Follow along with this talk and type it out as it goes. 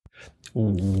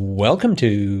Welcome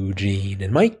to Gene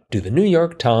and Mike do the New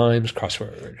York Times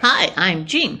crossword. Hi, I'm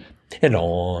Gene. And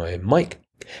I'm Mike.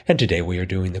 And today we are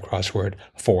doing the crossword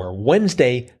for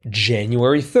Wednesday,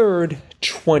 January 3rd,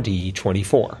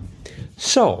 2024.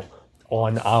 So,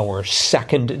 on our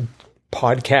second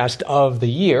podcast of the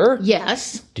year.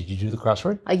 Yes. Did you do the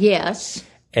crossword? Yes.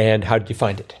 And how did you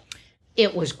find it?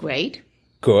 It was great.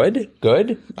 Good.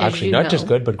 Actually, not just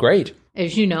good, but great.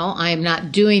 As you know, I am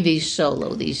not doing these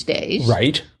solo these days.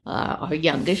 Right. Our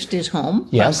youngest is home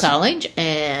Yes. from college,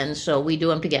 and so we do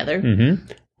them together. Mm-hmm.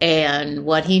 And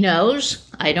what he knows,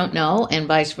 I don't know, and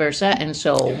vice versa. And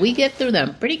so we get through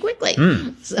them pretty quickly.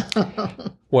 So.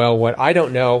 Well, what I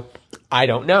don't know,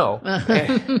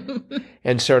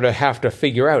 and sort of have to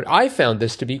figure out. I found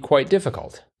this to be quite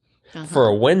difficult. For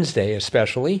a Wednesday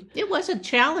especially. It was a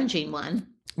challenging one.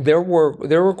 There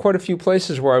were quite a few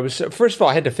places where I was, first of all,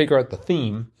 I had to figure out the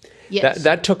theme. Yes.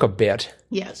 That took a bit.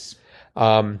 Yes.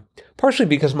 Partially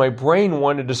because my brain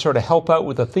wanted to sort of help out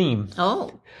with the theme.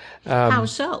 Oh. How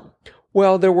so?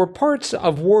 Well, there were parts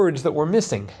of words that were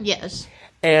missing. Yes.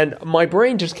 And my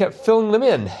brain just kept filling them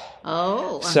in.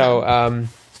 Oh. So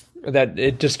that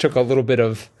it just took a little bit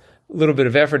of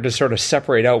effort to sort of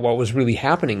separate out what was really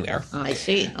happening there. I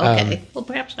see. Okay. Well,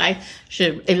 perhaps I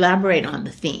should elaborate on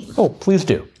the theme. Oh, please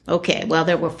do. Okay. Well,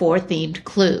 there were 4 themed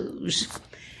clues.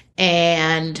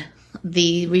 And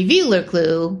the revealer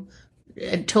clue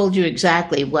told you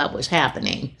exactly what was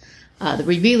happening. The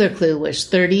revealer clue was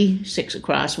 36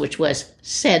 across, which was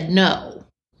said no,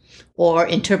 or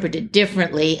interpreted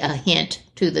differently, a hint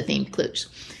to the themed clues.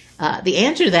 The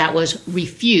answer to that was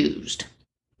refused.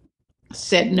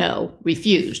 Said no,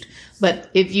 refused. But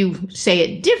if you say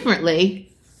it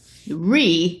differently,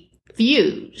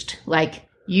 refused, like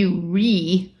you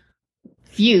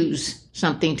refuse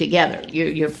something together.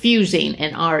 You're fusing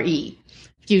an R-E,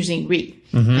 fusing re.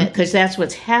 Because that's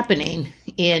what's happening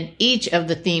in each of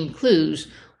the themed clues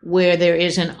where there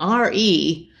is an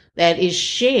R-E that is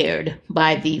shared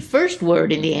by the first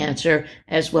word in the answer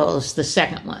as well as the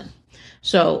second one.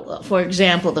 So, for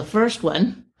example, the first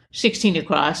one, 16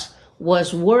 across,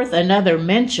 was worth another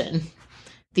mention.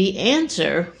 The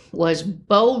answer was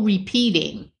bow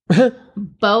repeating.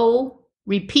 Bow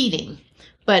repeating.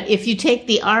 But if you take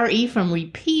the R-E from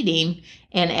repeating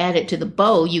and add it to the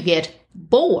bow, you get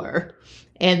bore.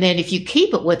 And then if you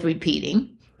keep it with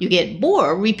repeating, you get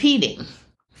bore repeating.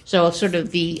 So sort of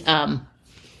the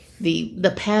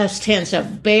past tense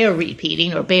of bear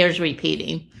repeating or bears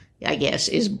repeating, I guess,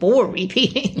 is bore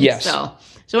repeating. Yes.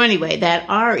 So anyway, that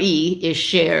R-E is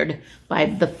shared by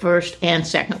the first and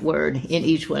second word in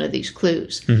each one of these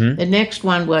clues. The next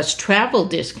one was travel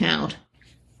discount,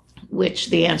 which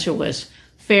the answer was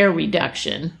fare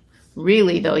reduction.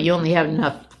 Really, though, you only have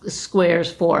enough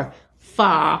squares for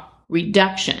fa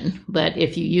reduction, but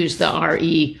if you use the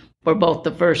R-E for both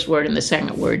the first word and the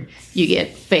second word, you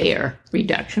get fare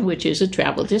reduction, which is a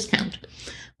travel discount.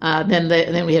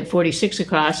 Then we had 46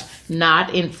 across,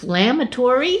 not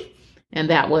inflammatory, and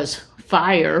that was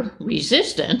fire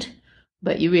resistant,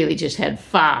 but you really just had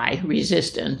fi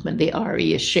resistant when the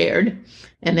R-E is shared.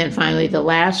 And then finally, the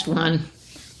last one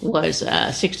was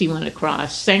 61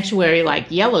 across, sanctuary like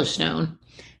Yellowstone,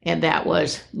 and that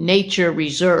was nature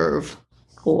reserve,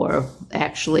 or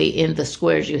actually in the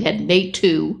squares you had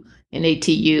NATU and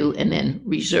ATU and then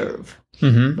reserve.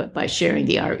 But by sharing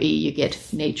the R-E, you get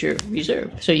nature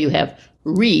reserve. So you have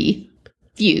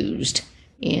refused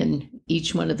in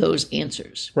each one of those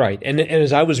answers. Right. And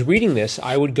as I was reading this,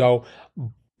 I would go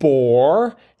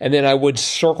bore, and then I would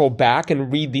circle back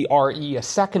and read the R-E a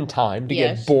second time to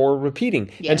get bore repeating.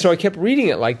 Yes. And so I kept reading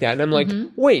it like that, and I'm like,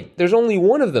 wait, there's only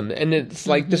one of them. And it's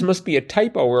like, this must be a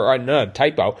typo, or not a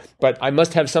typo, but I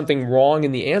must have something wrong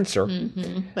in the answer.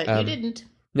 But you didn't.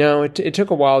 No, it took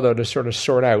a while, though, to sort of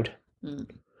sort out.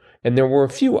 And there were a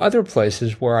few other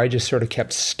places where I just sort of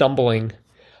kept stumbling.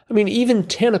 I mean, even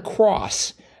 10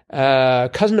 across,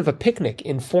 cousin of a picnic,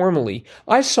 informally.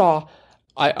 First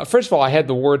of all, I had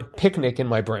the word picnic in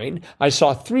my brain. I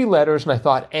saw 3 letters and I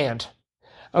thought ant.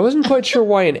 I wasn't quite sure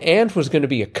why an ant was going to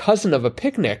be a cousin of a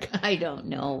picnic. I don't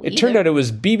know. It turned out it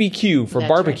was BBQ for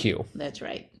barbecue. Right. That's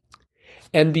right.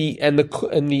 And the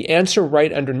answer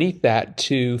right underneath that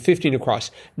to 15 across,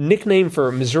 nickname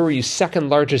for Missouri's second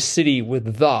largest city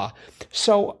with the.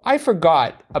 So I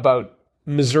forgot about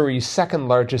Missouri's second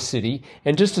largest city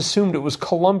and just assumed it was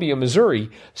Columbia, Missouri.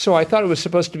 So I thought it was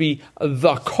supposed to be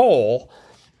the coal.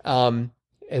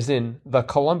 as in the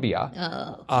Columbia.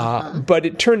 But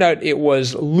it turned out it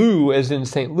was Lou as in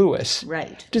St. Louis.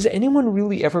 Right. Does anyone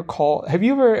really ever have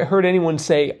you ever heard anyone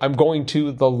say, I'm going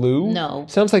to the loo? No.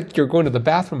 Sounds like you're going to the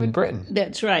bathroom in Britain.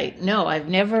 That's right. No, I've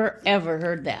never, ever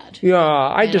heard that. Yeah,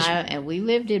 and we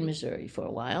lived in Missouri for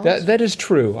a while. That is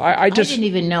true. I didn't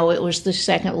even know it was the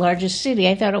second largest city.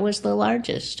 I thought it was the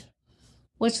largest.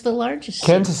 What's the largest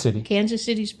Kansas City. Kansas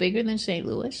City's bigger than St.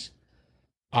 Louis?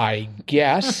 I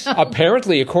guess,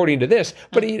 apparently, according to this.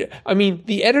 But, I mean,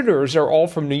 the editors are all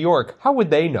from New York. How would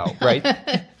they know, right?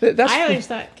 I always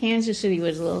thought Kansas City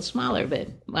was a little smaller, but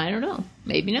I don't know.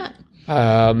 Maybe not.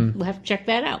 We'll have to check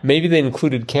that out. Maybe they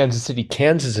included Kansas City,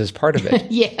 Kansas as part of it.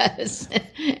 Yes,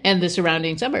 and the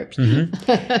surrounding suburbs.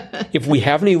 If we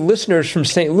have any listeners from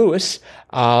St. Louis,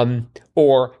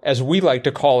 or as we like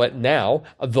to call it now,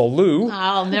 the Lou.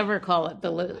 I'll never call it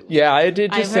the Lou. Yeah, it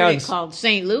just I've sounds... heard it called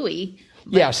St. Louis.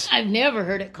 Yes. I've never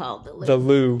heard it called the Lou. The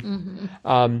Lou.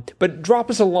 But drop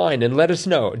us a line and let us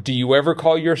know. Do you ever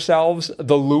call yourselves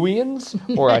the Louians?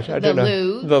 Or I don't know.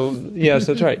 Lou. Yes,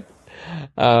 that's right.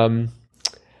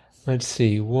 Let's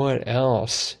see. What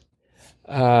else?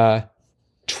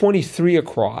 23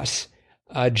 across.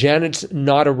 Janet's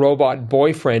not a robot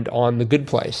boyfriend on The Good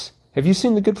Place. Have you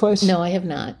seen The Good Place? No, I have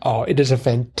not. Oh, it is a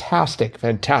fantastic,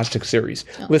 fantastic series.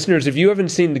 Oh. Listeners, if you haven't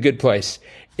seen The Good Place,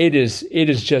 it is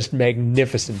just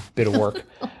magnificent bit of work.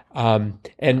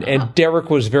 And Derek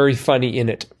was very funny in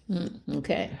it.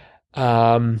 Okay.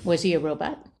 Was he a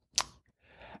robot?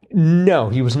 No,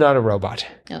 he was not a robot.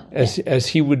 Oh, as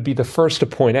he would be the first to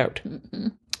point out.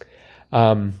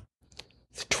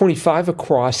 25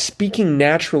 across, speaking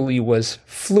naturally was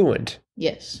fluent.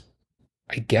 Yes.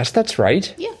 I guess that's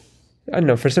right. Yeah. I don't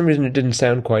know. For some reason, it didn't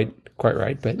sound quite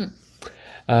right. But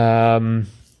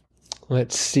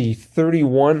let's see.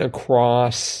 31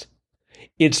 across.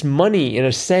 It's money in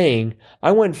a saying.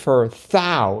 I went for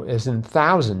thou, as in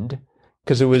thousand,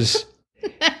 because it was.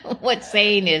 What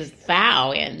saying is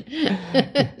thou in?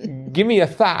 Give me a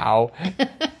thou.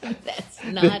 That's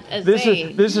not a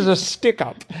saying. This is a stick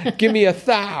up. Give me a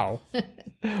thou.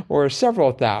 Or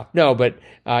several thou. No, but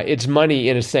it's money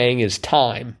in a saying is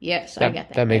time. Yes, I got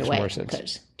that. That makes more sense.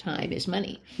 Because time is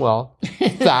money. Well,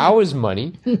 thou is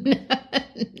money.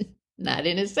 Not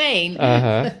in a saying.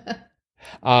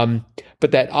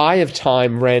 But that eye of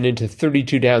time ran into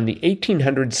 32 down, the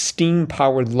 1800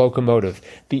 steam-powered locomotive,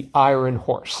 the Iron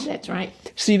Horse. That's right.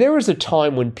 See, there was a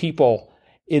time when people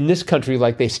in this country,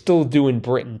 like they still do in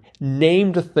Britain,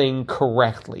 named a thing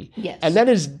correctly. Yes. And that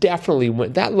is definitely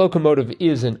when that locomotive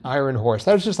is an Iron Horse.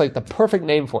 That was just like the perfect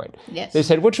name for it. Yes. They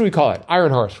said, what should we call it?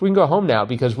 Iron Horse. We can go home now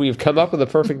because we have come up with a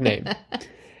perfect name.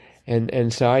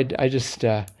 and so I just,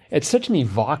 it's such an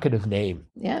evocative name.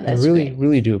 Yeah, that's I really, great.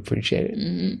 really do appreciate it.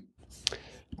 Mm-hmm.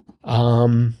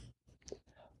 I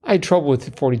had trouble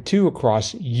with 42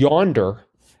 across yonder.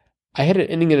 I had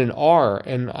it ending in an R,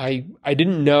 and I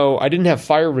didn't know, I didn't have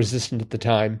fire resistant at the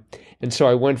time, and so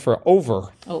I went for over.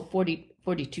 Oh,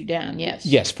 42 down, yes.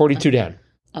 Yes, 42 down.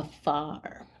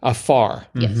 Afar. Afar.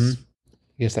 Yes. Mm-hmm.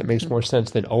 Yes, that makes more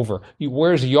sense than over.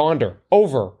 Where's yonder?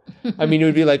 Over. I mean, it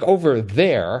would be like over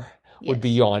there would be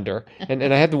yonder, and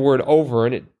I had the word over,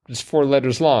 and it was 4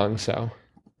 letters long, so.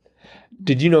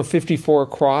 Did you know 54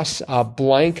 across,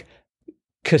 blank,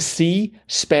 casi,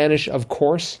 Spanish, of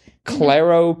course.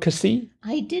 Claro casi?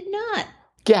 I did not.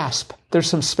 Gasp. There's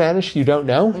some Spanish you don't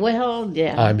know? Well,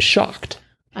 yeah. I'm shocked.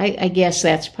 I guess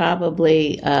that's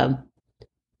probably,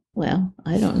 well,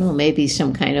 I don't know, maybe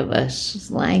some kind of a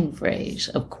slang phrase,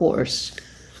 of course.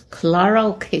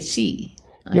 Claro que sí.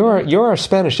 You're a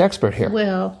Spanish expert here.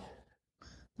 Well,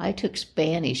 I took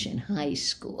Spanish in high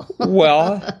school.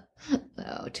 Well...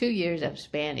 No, 2 years of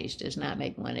Spanish does not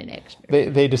make one an expert.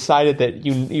 They decided that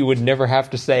you would never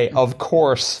have to say, of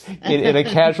course, in a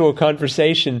casual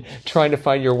conversation trying to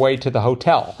find your way to the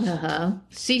hotel.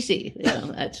 Sí.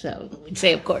 That's how we'd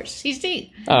say, of course. Sí.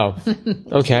 Oh,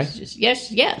 okay. Just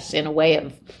yes, in a way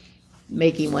of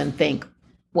making one think,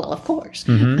 well, of course.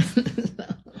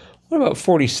 Mm-hmm. What about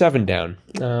 47 down?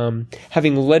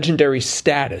 Having legendary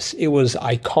status. It was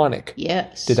iconic.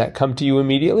 Yes. Did that come to you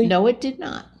immediately? No, it did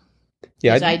not.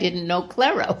 Yeah, because I didn't know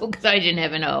Claro, because I didn't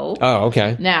have an O. Oh,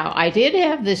 okay. Now, I did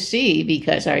have the C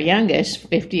because our youngest,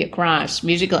 50 across,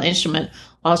 musical instrument,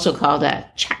 also called a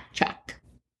chak-chak.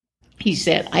 He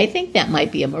said, I think that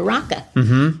might be a maraca.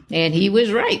 Mm-hmm. And he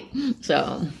was right.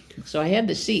 So I had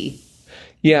the C.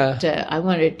 Yeah. But, I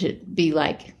wanted to be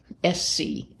like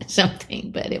SC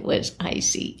something, but it was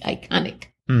IC, iconic.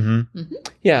 Mm-hmm. Mm-hmm.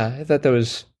 Yeah, I thought that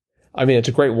was, I mean, it's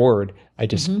a great word. I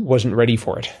just wasn't ready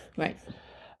for it. Right.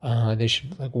 They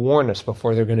should warn us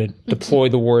before they're going to deploy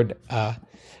the word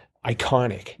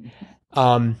iconic.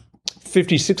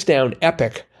 56 down,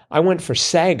 epic. I went for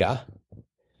saga,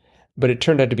 but it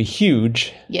turned out to be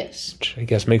huge. Yes. Which I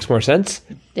guess makes more sense.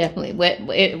 Definitely.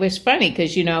 It was funny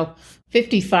because,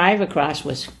 55 across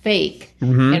was fake,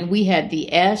 and we had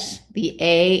the S, the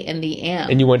A, and the M.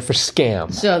 And you went for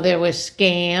scam. So there was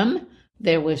scam,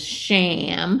 there was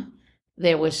sham,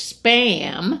 there was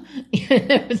spam.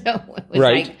 It was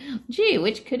right. like, gee,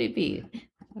 which could it be?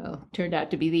 Oh, turned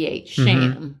out to be the H,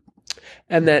 sham.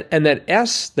 And that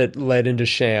S that led into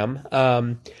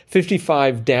sham,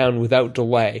 55 down without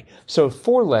delay. So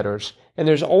 4 letters, and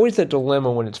there's always that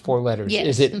dilemma when it's 4 letters. Yes.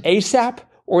 Is it ASAP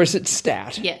or is it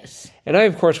stat? Yes. And I,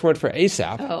 of course, went for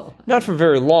ASAP. Oh. Not for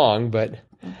very long, but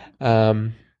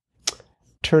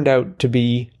turned out to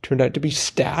be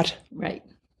stat. Right.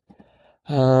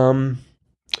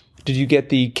 Did you get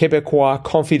the Québécois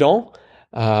confident?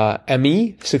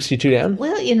 ME, 62 down?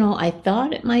 Well, I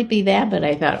thought it might be that, but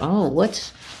I thought,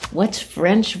 what's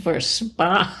French for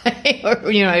spy?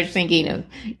 Or, I was thinking of,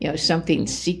 something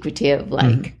secretive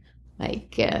like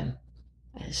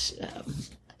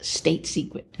state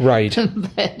secret. Right.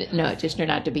 But no, it just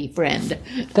turned out to be friend.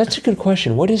 That's a good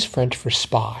question. What is French for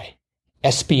spy?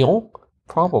 Espion?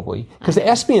 Probably. Because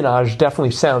espionage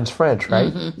definitely sounds French,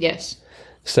 right? Mm-hmm. Yes.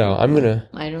 So I'm going to...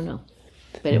 I don't know.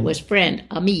 But it was friend,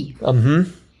 ami.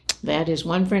 That is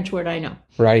one French word I know.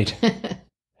 Right.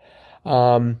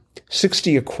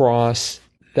 60 across,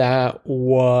 that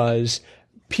was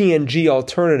PNG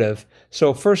alternative.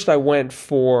 So first I went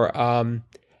for...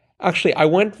 I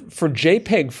went for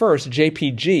JPEG first,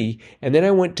 JPG, and then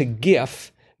I went to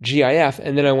GIF, GIF,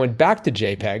 and then I went back to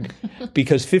JPEG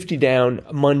because 50 down,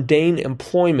 mundane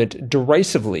employment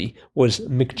derisively was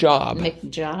McJob.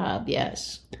 McJob,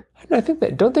 yes. I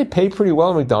think don't they pay pretty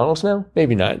well at McDonald's now?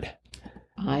 Maybe not.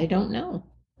 I don't know.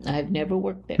 I've never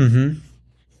worked there.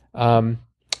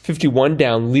 51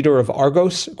 down, leader of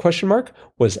Argos, ?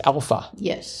 Was Alpha.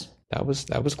 Yes. That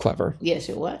was clever. Yes,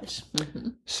 it was.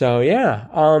 So yeah,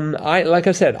 like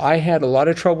I said, I had a lot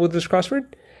of trouble with this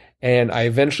crossword, and I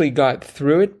eventually got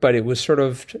through it, but it was sort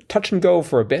of touch and go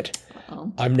for a bit.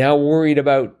 Uh-oh. I'm now worried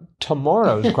about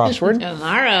tomorrow's crossword.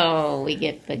 Tomorrow we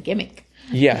get the gimmick.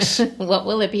 Yes. What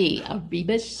will it be? A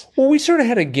rebus? Well, we sort of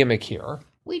had a gimmick here.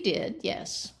 We did,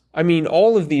 yes. I mean,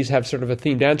 all of these have sort of a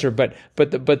themed answer, but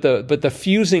the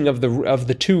fusing of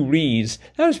the 2 re's,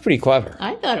 that was pretty clever.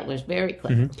 I thought it was very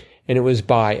clever. And it was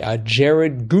by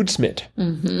Jared Goodsmith.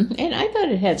 And I thought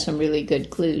it had some really good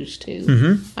clues,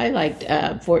 too. I liked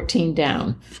 14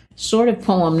 down. Sort of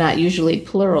poem not usually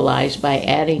pluralized by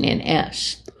adding an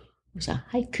S. It was a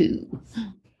haiku.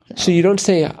 So you don't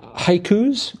say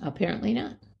haikus? Apparently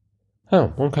not.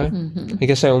 Oh, okay. I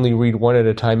guess I only read one at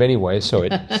a time anyway, so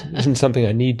it isn't something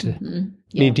I need to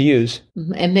use.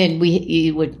 And then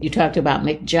you talked about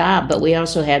McJob, but we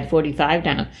also had 45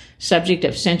 down. Subject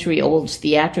of century-old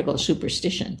theatrical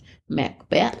superstition,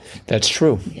 Macbeth. That's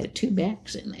true. We had 2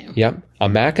 Macs in there. Yep, a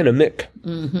Mac and a Mick.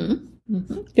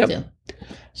 Yep.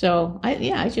 So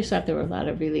I just thought there were a lot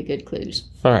of really good clues.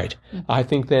 All right. I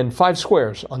think then 5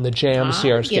 squares on the JAM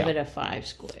CR scale. Give it a 5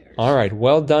 squares. All right.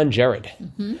 Well done, Jared.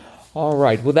 All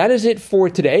right. Well, that is it for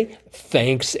today.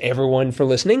 Thanks, everyone, for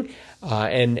listening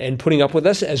and putting up with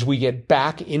us as we get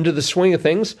back into the swing of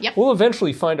things. Yep. We'll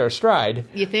eventually find our stride.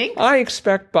 You think? I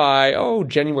expect by,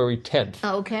 January 10th.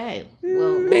 Okay.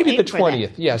 Well, maybe the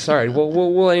 20th. Yes. All right.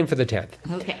 We'll aim for the 10th.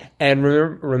 Okay. And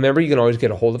remember, you can always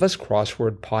get a hold of us,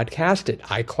 crosswordpodcast at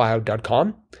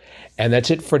iCloud.com. And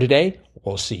that's it for today.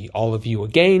 We'll see all of you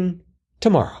again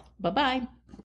tomorrow. Bye-bye.